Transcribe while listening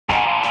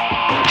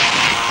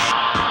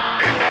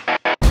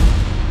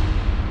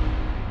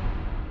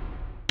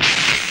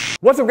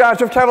What's up guys,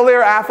 Jeff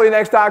Cavaliere,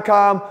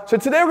 AthleanX.com. So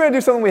today we're going to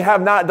do something we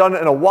have not done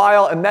in a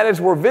while, and that is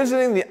we're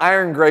visiting the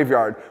Iron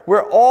Graveyard,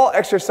 where all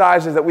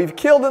exercises that we've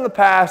killed in the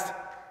past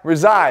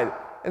reside.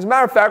 As a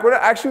matter of fact, we're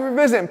going to actually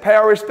revisit and pay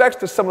our respects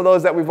to some of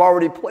those that we've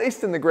already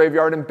placed in the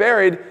graveyard and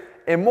buried,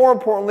 and more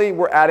importantly,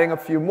 we're adding a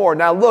few more.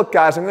 Now look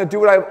guys, I'm going to do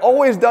what I've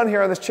always done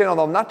here on this channel,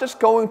 though I'm not just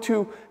going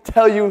to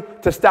tell you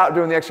to stop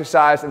doing the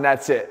exercise and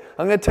that's it.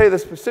 I'm going to tell you the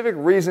specific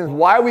reasons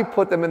why we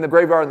put them in the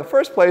graveyard in the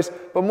first place,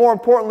 but more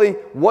importantly,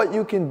 what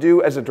you can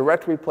do as a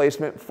direct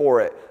replacement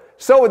for it.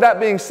 So with that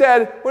being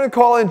said, we're going to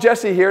call in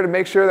Jesse here to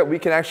make sure that we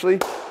can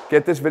actually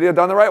get this video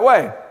done the right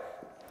way.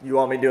 You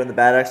want me doing the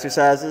bad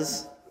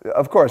exercises?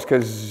 Of course,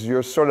 because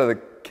you're sort of the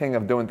king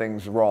of doing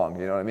things wrong,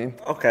 you know what I mean?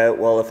 Okay,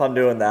 well if I'm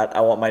doing that, I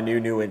want my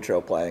new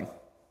intro playing.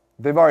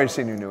 They've already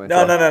seen your new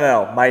intro.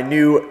 No. My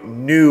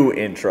new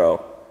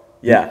intro.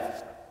 Yeah,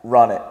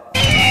 run it.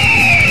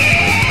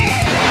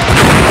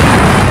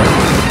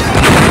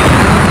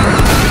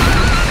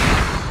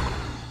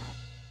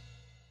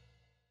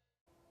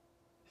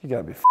 You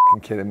gotta be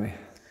f***ing kidding me.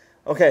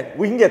 Okay,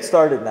 we can get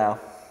started now.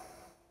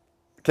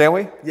 Can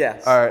we?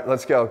 Yes. All right,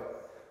 let's go.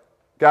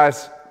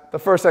 Guys, the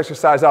first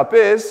exercise up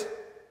is...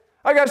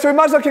 All right guys, so we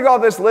might as well kick off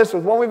this list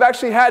with one we've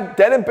actually had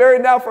dead and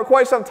buried now for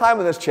quite some time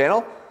on this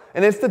channel,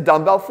 and it's the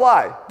dumbbell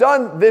fly.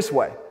 Done this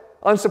way,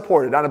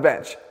 unsupported on a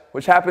bench,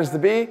 which happens to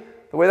be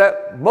the way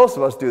that most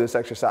of us do this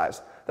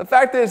exercise. The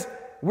fact is,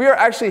 we are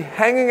actually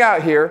hanging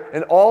out here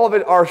in all of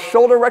it, our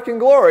shoulder-wrecking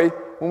glory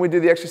when we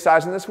do the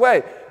exercise in this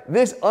way.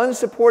 This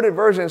unsupported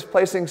version is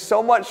placing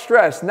so much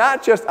stress,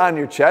 not just on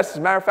your chest. As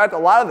a matter of fact, a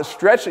lot of the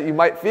stretch that you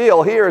might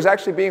feel here is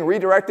actually being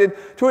redirected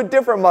to a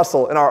different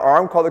muscle in our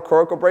arm called the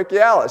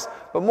coracobrachialis.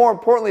 But more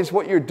importantly, is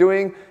what you're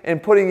doing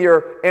in putting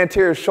your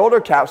anterior shoulder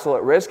capsule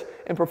at risk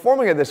and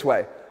performing it this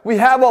way. We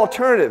have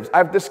alternatives.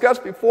 I've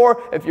discussed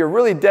before, if you're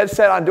really dead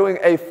set on doing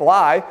a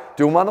fly,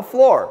 do them on the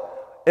floor.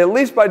 At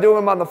least by doing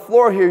them on the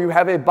floor here, you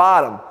have a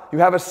bottom, you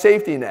have a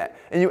safety net,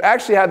 and you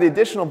actually have the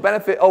additional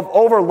benefit of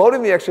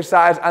overloading the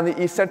exercise on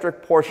the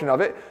eccentric portion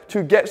of it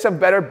to get some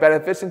better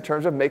benefits in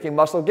terms of making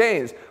muscle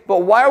gains.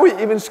 But why are we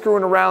even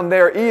screwing around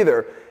there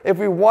either? If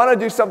we want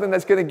to do something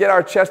that's going to get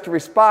our chest to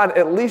respond,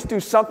 at least do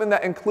something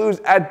that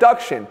includes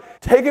adduction.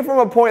 Take it from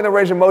a point in the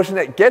range of motion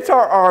that gets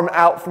our arm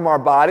out from our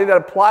body, that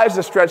applies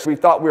the stretch we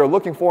thought we were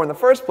looking for in the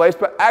first place,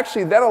 but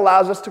actually then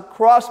allows us to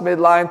cross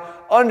midline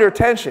under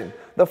tension.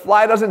 The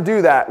fly doesn't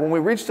do that. When we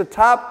reach the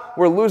top,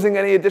 we're losing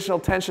any additional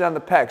tension on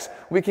the pecs.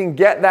 We can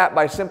get that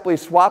by simply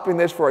swapping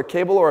this for a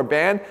cable or a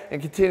band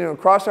and continuing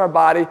across our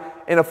body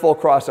in a full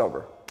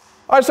crossover.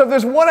 All right, so if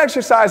there's one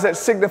exercise that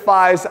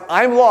signifies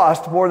I'm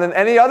lost more than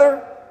any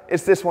other,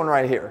 it's this one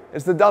right here.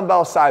 It's the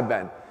dumbbell side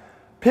bend.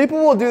 People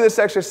will do this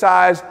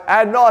exercise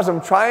ad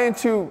nauseum, trying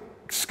to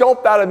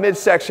sculpt out a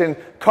midsection,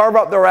 carve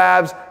up their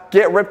abs,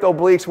 get ripped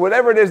obliques,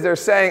 whatever it is they're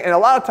saying, and a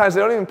lot of times they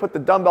don't even put the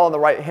dumbbell in the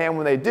right hand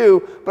when they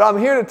do, but I'm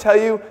here to tell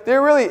you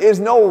there really is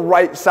no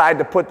right side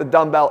to put the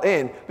dumbbell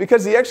in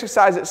because the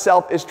exercise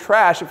itself is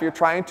trash if you're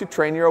trying to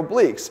train your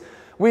obliques.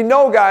 We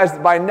know guys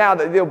by now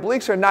that the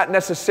obliques are not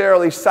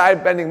necessarily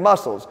side bending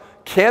muscles.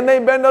 Can they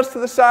bend us to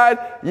the side?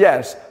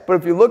 Yes, but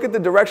if you look at the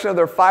direction of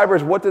their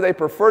fibers, what do they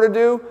prefer to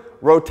do?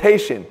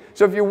 Rotation.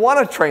 So if you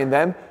want to train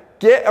them,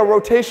 get a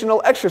rotational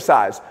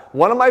exercise.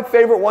 One of my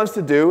favorite ones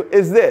to do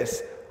is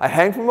this. I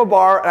hang from a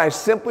bar and I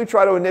simply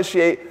try to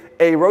initiate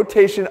a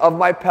rotation of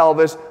my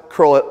pelvis,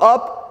 curl it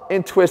up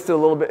and twist it a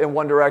little bit in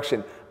one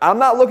direction. I'm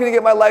not looking to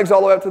get my legs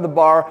all the way up to the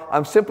bar.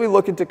 I'm simply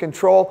looking to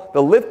control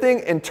the lifting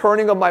and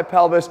turning of my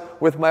pelvis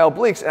with my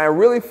obliques. And I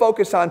really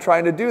focus on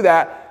trying to do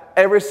that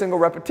every single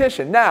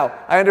repetition. Now,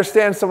 I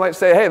understand some might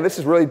say, hey, this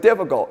is really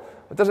difficult.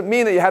 It doesn't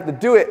mean that you have to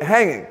do it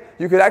hanging.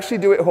 You could actually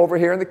do it over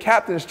here in the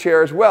captain's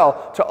chair as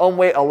well to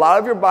unweight a lot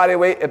of your body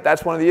weight if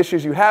that's one of the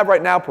issues you have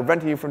right now,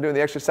 preventing you from doing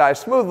the exercise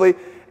smoothly.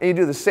 And you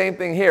do the same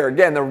thing here.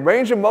 Again, the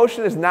range of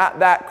motion is not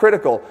that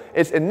critical.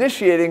 It's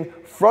initiating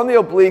from the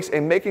obliques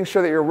and making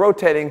sure that you're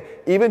rotating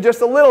even just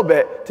a little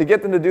bit to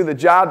get them to do the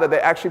job that they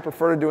actually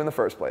prefer to do in the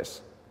first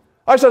place.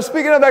 All right, so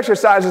speaking of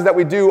exercises that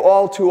we do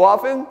all too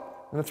often,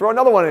 I'm going to throw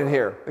another one in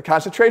here, the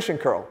concentration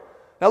curl.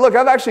 Now look,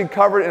 I've actually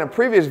covered in a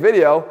previous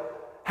video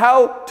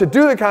how to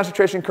do the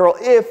concentration curl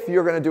if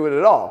you're going to do it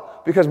at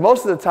all. Because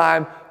most of the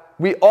time,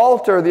 we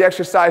alter the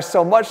exercise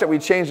so much that we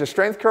change the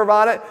strength curve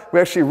on it.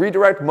 We actually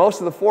redirect most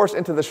of the force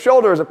into the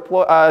shoulder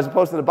as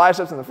opposed to the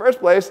biceps in the first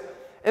place.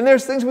 And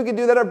there's things we can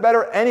do that are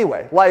better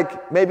anyway,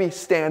 like maybe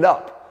stand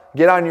up,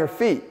 get on your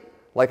feet,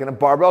 like in a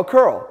barbell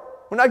curl.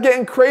 We're not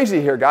getting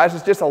crazy here, guys.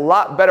 It's just a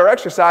lot better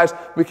exercise.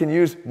 We can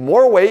use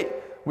more weight.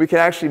 We can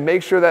actually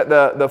make sure that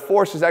the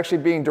force is actually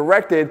being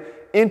directed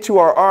into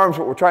our arms,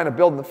 what we're trying to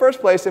build in the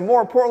first place, and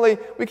more importantly,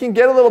 we can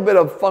get a little bit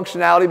of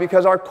functionality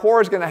because our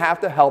core is going to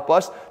have to help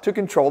us to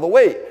control the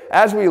weight.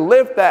 As we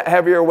lift that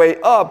heavier weight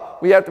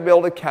up, we have to be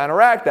able to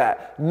counteract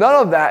that. None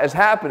of that is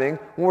happening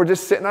when we're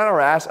just sitting on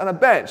our ass on a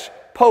bench,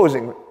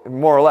 posing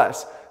more or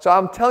less. So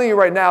I'm telling you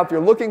right now, if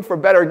you're looking for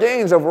better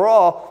gains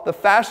overall, the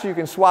faster you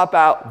can swap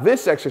out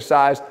this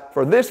exercise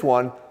for this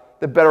one,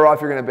 the better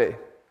off you're going to be.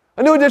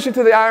 A new addition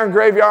to the iron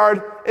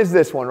graveyard is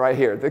this one right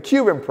here, the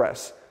Cuban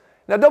press.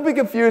 Now don't be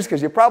confused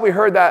because you probably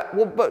heard that,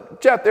 well, but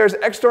Jeff, there's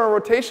external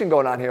rotation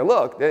going on here.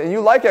 Look, and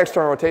you like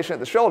external rotation at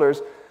the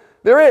shoulders.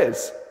 There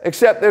is,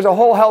 except there's a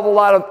whole hell of a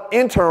lot of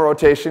internal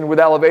rotation with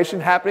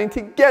elevation happening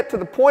to get to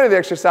the point of the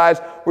exercise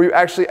where you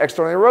actually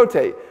externally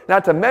rotate.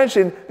 Not to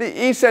mention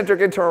the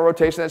eccentric internal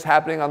rotation that's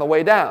happening on the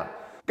way down.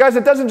 Guys,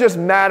 it doesn't just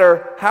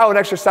matter how an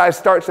exercise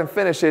starts and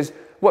finishes.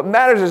 What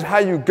matters is how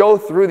you go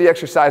through the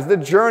exercise. The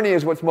journey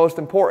is what's most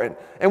important.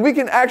 And we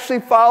can actually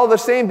follow the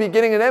same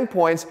beginning and end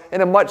points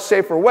in a much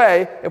safer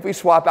way if we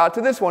swap out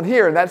to this one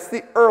here, and that's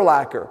the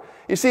Urlacher.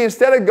 You see,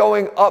 instead of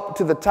going up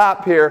to the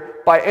top here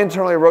by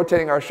internally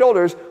rotating our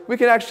shoulders, we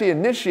can actually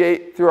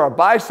initiate through our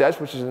biceps,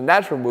 which is a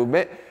natural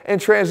movement,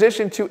 and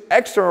transition to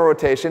external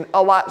rotation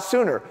a lot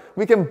sooner.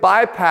 We can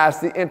bypass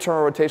the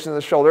internal rotation of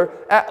the shoulder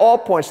at all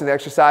points in the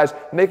exercise,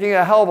 making it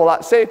a hell of a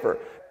lot safer.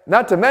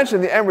 Not to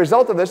mention the end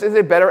result of this is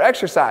a better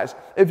exercise.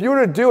 If you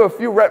were to do a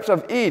few reps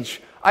of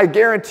each, I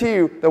guarantee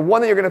you the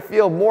one that you're going to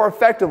feel more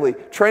effectively,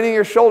 training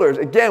your shoulders,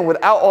 again,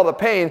 without all the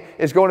pain,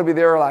 is going to be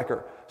the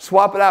Urlacher.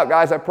 Swap it out,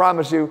 guys. I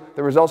promise you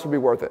the results will be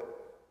worth it.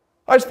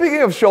 All right,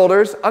 speaking of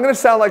shoulders, I'm going to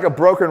sound like a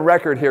broken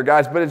record here,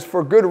 guys, but it's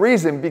for good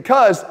reason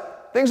because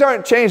things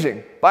aren't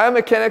changing.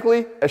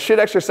 Biomechanically, a shit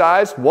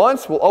exercise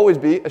once will always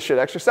be a shit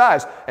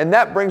exercise. And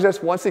that brings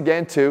us once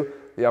again to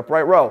the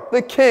upright row,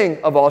 the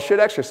king of all shit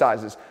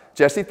exercises.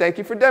 Jesse, thank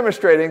you for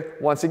demonstrating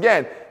once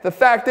again. The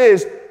fact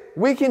is,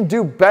 we can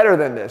do better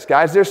than this,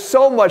 guys. There's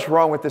so much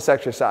wrong with this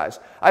exercise.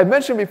 I've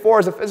mentioned before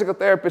as a physical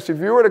therapist, if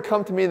you were to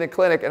come to me in the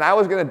clinic and I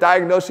was going to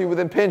diagnose you with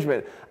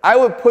impingement, I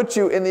would put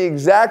you in the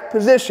exact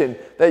position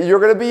that you're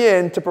going to be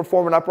in to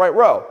perform an upright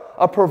row,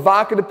 a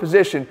provocative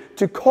position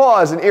to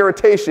cause an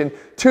irritation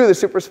to the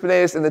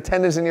supraspinatus and the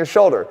tendons in your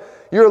shoulder.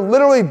 You're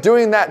literally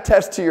doing that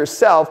test to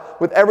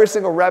yourself with every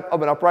single rep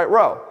of an upright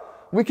row.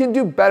 We can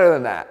do better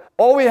than that.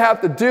 All we have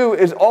to do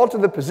is alter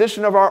the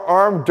position of our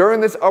arm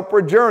during this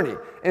upward journey.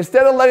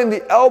 Instead of letting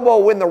the elbow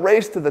win the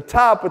race to the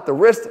top with the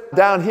wrist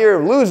down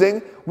here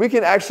losing, we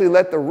can actually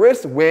let the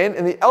wrist win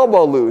and the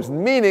elbow lose,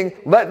 meaning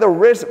let the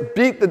wrist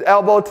beat the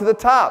elbow to the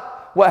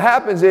top. What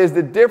happens is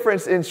the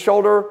difference in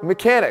shoulder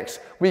mechanics.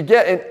 We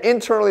get an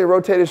internally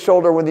rotated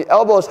shoulder when the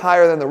elbow is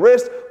higher than the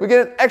wrist. We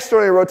get an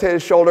externally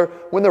rotated shoulder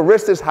when the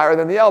wrist is higher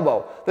than the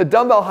elbow. The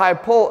dumbbell high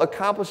pull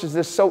accomplishes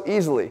this so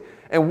easily.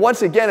 And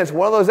once again, it's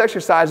one of those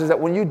exercises that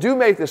when you do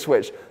make the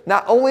switch,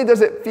 not only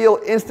does it feel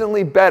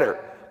instantly better,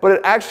 but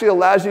it actually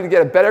allows you to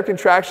get a better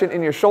contraction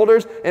in your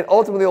shoulders and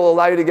ultimately will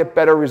allow you to get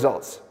better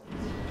results.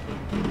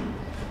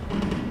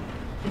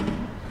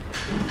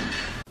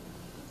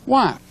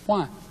 Why?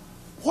 Why?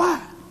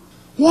 Why?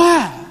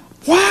 Why?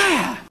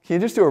 Why? Can you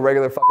just do a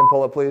regular fucking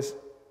pull-up, please?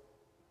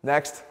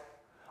 Next.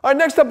 All right,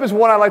 next up is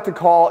one I like to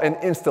call an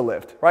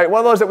Insta-lift, right? One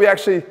of those that we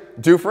actually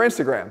do for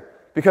Instagram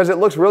because it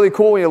looks really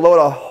cool when you load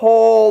a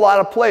whole lot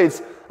of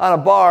plates on a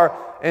bar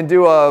and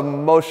do a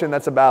motion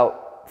that's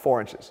about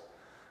 4 inches.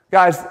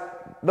 Guys,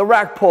 the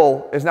rack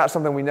pull is not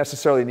something we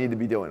necessarily need to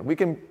be doing. We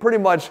can pretty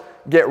much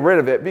get rid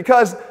of it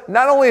because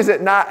not only is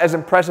it not as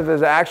impressive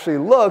as it actually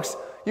looks,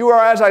 you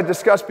are, as I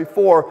discussed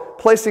before,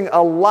 placing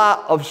a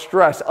lot of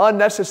stress,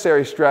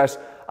 unnecessary stress,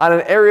 on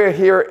an area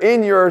here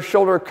in your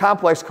shoulder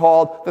complex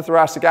called the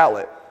thoracic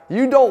outlet.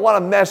 You don't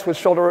want to mess with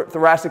shoulder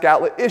thoracic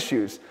outlet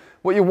issues.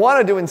 What you want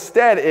to do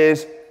instead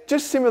is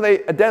just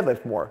simulate a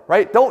deadlift more,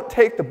 right? Don't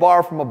take the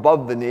bar from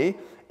above the knee.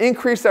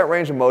 Increase that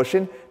range of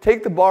motion.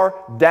 Take the bar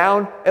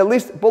down at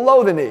least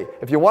below the knee.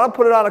 If you want to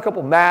put it on a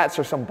couple mats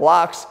or some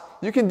blocks,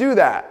 you can do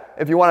that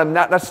if you want to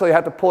not necessarily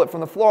have to pull it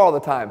from the floor all the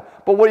time.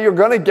 But what you're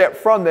going to get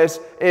from this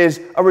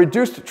is a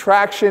reduced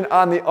traction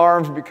on the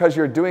arms because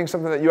you're doing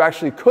something that you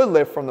actually could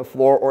lift from the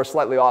floor or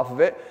slightly off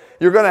of it.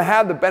 You're going to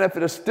have the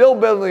benefit of still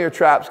building your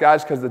traps,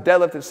 guys, because the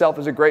deadlift itself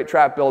is a great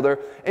trap builder.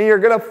 And you're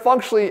going to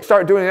functionally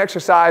start doing an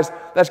exercise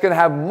that's going to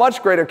have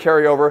much greater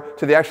carryover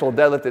to the actual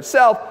deadlift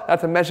itself, not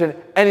to mention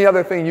any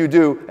other thing you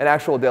do in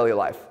actual daily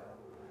life.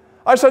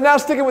 All right, so now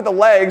sticking with the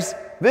legs,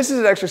 this is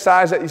an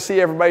exercise that you see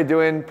everybody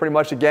doing pretty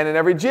much again in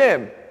every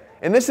gym.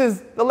 And this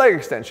is the leg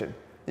extension.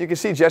 You can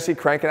see Jesse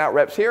cranking out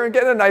reps here and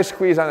getting a nice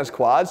squeeze on his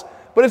quads,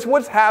 but it's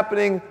what's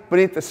happening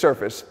beneath the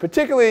surface,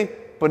 particularly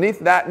beneath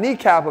that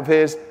kneecap of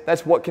his.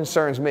 That's what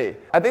concerns me.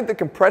 I think the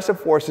compressive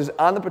forces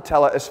on the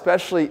patella,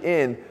 especially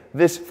in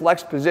this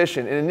flex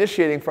position and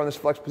initiating from this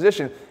flex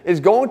position, is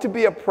going to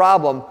be a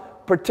problem,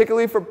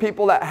 particularly for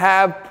people that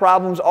have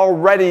problems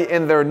already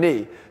in their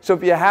knee. So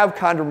if you have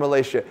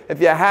chondromalacia,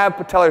 if you have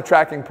patellar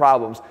tracking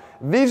problems,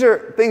 these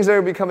are things that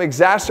are become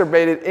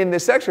exacerbated in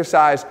this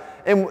exercise.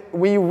 And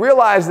when you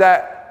realize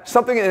that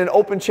something in an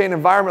open chain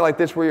environment like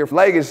this where your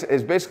leg is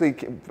basically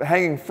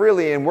hanging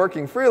freely and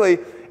working freely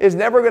is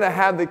never going to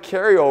have the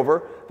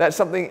carryover that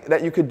something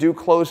that you could do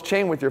closed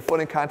chain with your foot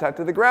in contact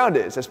to the ground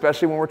is,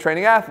 especially when we're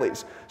training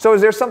athletes. So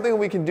is there something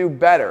we can do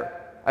better?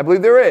 I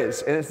believe there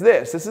is, and it's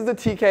this. This is the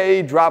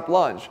TKE drop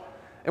lunge.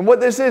 And what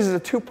this is a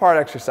two-part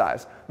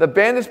exercise. The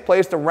band is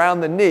placed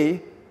around the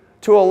knee.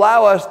 to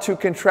allow us to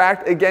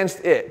contract against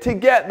it, to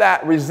get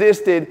that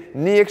resisted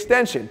knee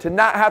extension, to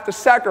not have to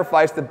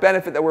sacrifice the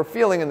benefit that we're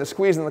feeling in the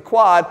squeeze in the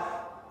quad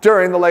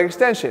during the leg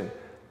extension.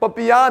 But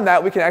beyond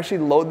that, we can actually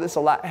load this a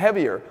lot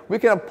heavier. We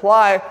can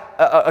apply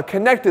a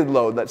connected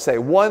load, let's say,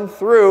 one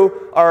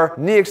through our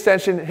knee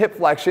extension hip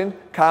flexion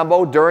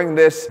combo during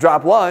this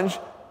drop lunge,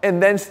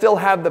 and then still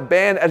have the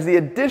band as the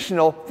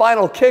additional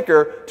final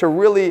kicker to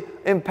really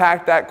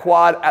impact that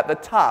quad at the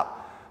top.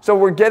 So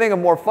we're getting a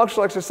more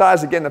functional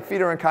exercise. Again, the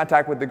feet are in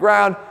contact with the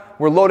ground.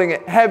 We're loading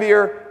it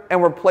heavier,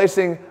 and we're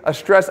placing a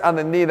stress on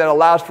the knee that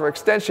allows for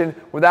extension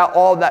without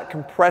all that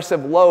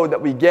compressive load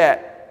that we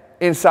get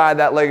inside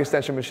that leg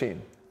extension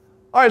machine.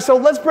 All right, so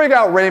let's break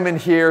out Raymond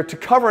here to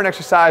cover an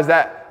exercise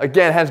that,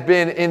 again, has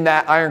been in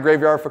that iron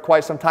graveyard for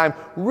quite some time,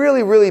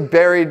 really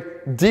buried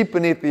deep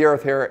beneath the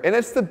earth here, and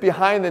it's the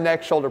behind the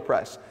neck shoulder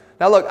press.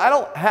 Now look, I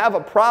don't have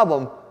a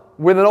problem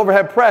with an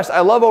overhead press.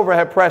 I love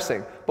overhead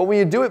pressing. But when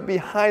you do it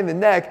behind the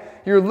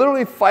neck, you're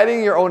literally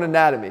fighting your own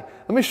anatomy.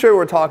 Let me show you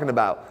what we're talking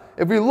about.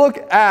 If we look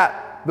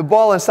at the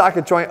ball and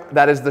socket joint,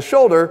 that is the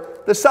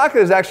shoulder, the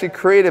socket is actually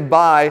created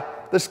by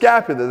the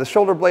scapula, the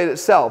shoulder blade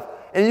itself.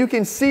 And you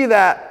can see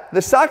that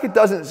the socket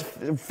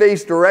doesn't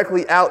face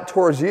directly out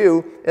towards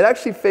you. It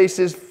actually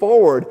faces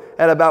forward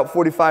at about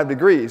 45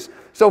 degrees.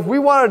 So if we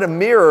wanted to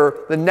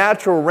mirror the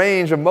natural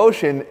range of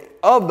motion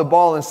of the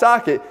ball and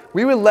socket,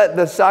 we would let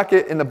the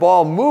socket and the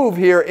ball move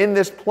here in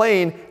this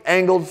plane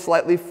angled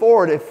slightly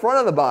forward in front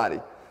of the body,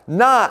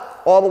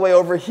 not all the way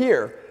over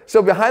here.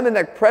 So behind the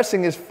neck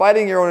pressing is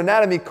fighting your own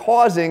anatomy,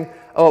 causing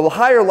a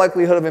higher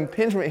likelihood of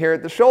impingement here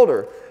at the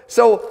shoulder.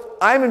 So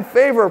I'm in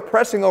favor of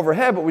pressing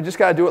overhead, but we just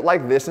got to do it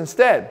like this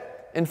instead,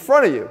 in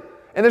front of you.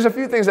 And there's a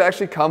few things that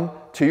actually come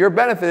to your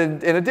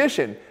benefit in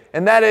addition,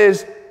 and that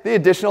is the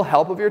additional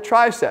help of your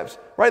triceps.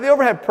 Right? The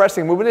overhead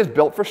pressing movement is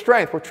built for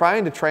strength. We're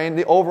trying to train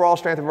the overall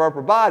strength of our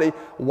upper body.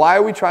 Why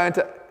are we trying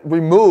to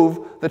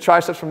remove the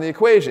triceps from the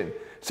equation?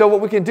 So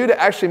what we can do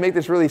to actually make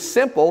this really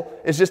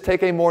simple is just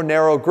take a more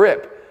narrow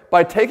grip.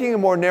 By taking a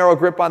more narrow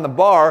grip on the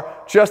bar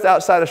just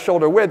outside of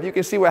shoulder width, you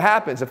can see what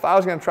happens. If I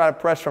was going to try to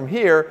press from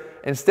here,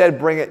 instead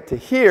bring it to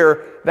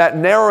here, that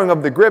narrowing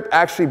of the grip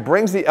actually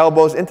brings the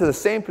elbows into the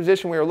same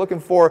position we were looking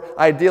for,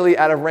 ideally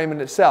out of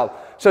Raymond itself.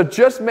 So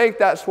just make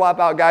that swap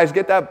out, guys.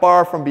 Get that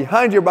bar from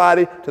behind your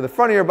body to the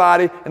front of your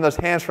body, and those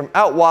hands from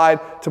out wide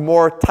to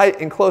more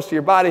tight and close to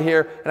your body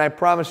here, and I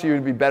promise you,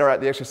 you'll be better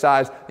at the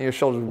exercise, and your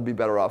shoulders will be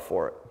better off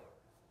for it.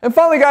 And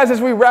finally, guys,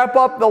 as we wrap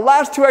up, the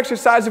last two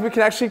exercises we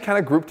can actually kind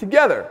of group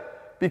together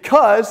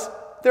because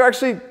they're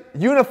actually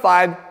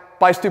unified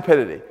by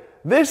stupidity.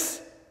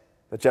 This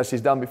that Jesse's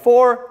done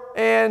before,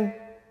 and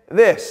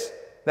this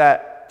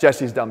that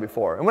Jesse's done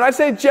before. And when I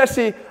say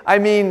Jesse, I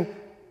mean,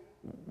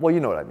 well,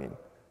 you know what I mean.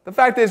 The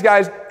fact is,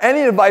 guys,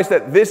 any advice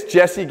that this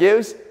Jesse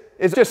gives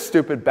is just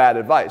stupid, bad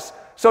advice.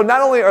 So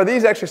not only are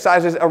these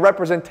exercises a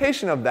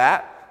representation of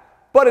that,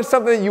 but it's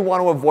something that you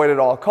want to avoid at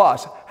all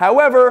costs.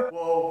 However...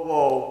 Whoa.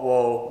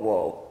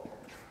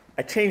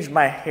 I changed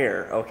my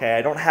hair, okay?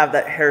 I don't have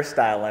that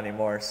hairstyle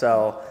anymore,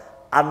 so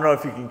I don't know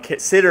if you can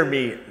consider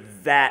me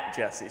that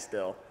Jesse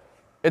still.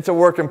 It's a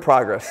work in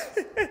progress.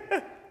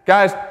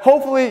 Guys,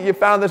 hopefully you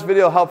found this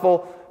video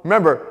helpful.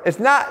 Remember, it's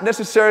not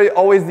necessarily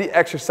always the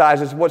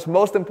exercises. What's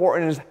most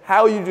important is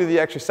how you do the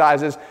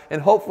exercises, and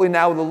hopefully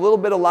now with a little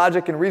bit of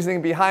logic and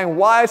reasoning behind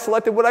why I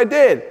selected what I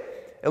did,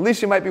 at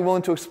least you might be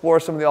willing to explore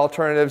some of the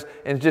alternatives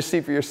and just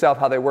see for yourself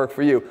how they work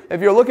for you.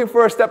 If you're looking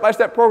for a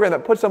step-by-step program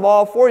that puts them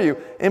all for you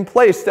in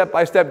place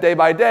step-by-step, day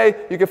by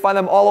day, you can find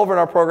them all over in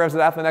our programs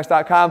at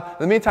athletenext.com. In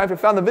the meantime, if you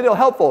found the video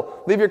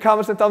helpful, leave your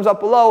comments and thumbs up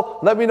below.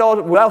 Let me know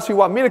what else you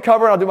want me to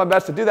cover, and I'll do my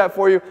best to do that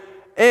for you.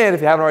 And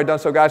if you haven't already done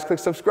so, guys, click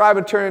subscribe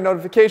and turn your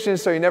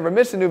notifications so you never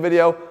miss a new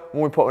video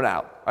when we put one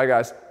out. All right,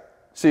 guys.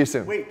 See you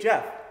soon. Wait,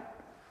 Jeff,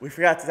 we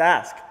forgot to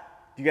ask.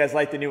 Do you guys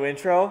like the new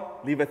intro?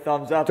 Leave a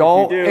thumbs up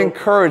Don't if you do.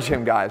 encourage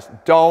him, guys.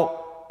 Don't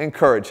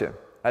encourage him.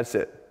 That's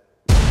it.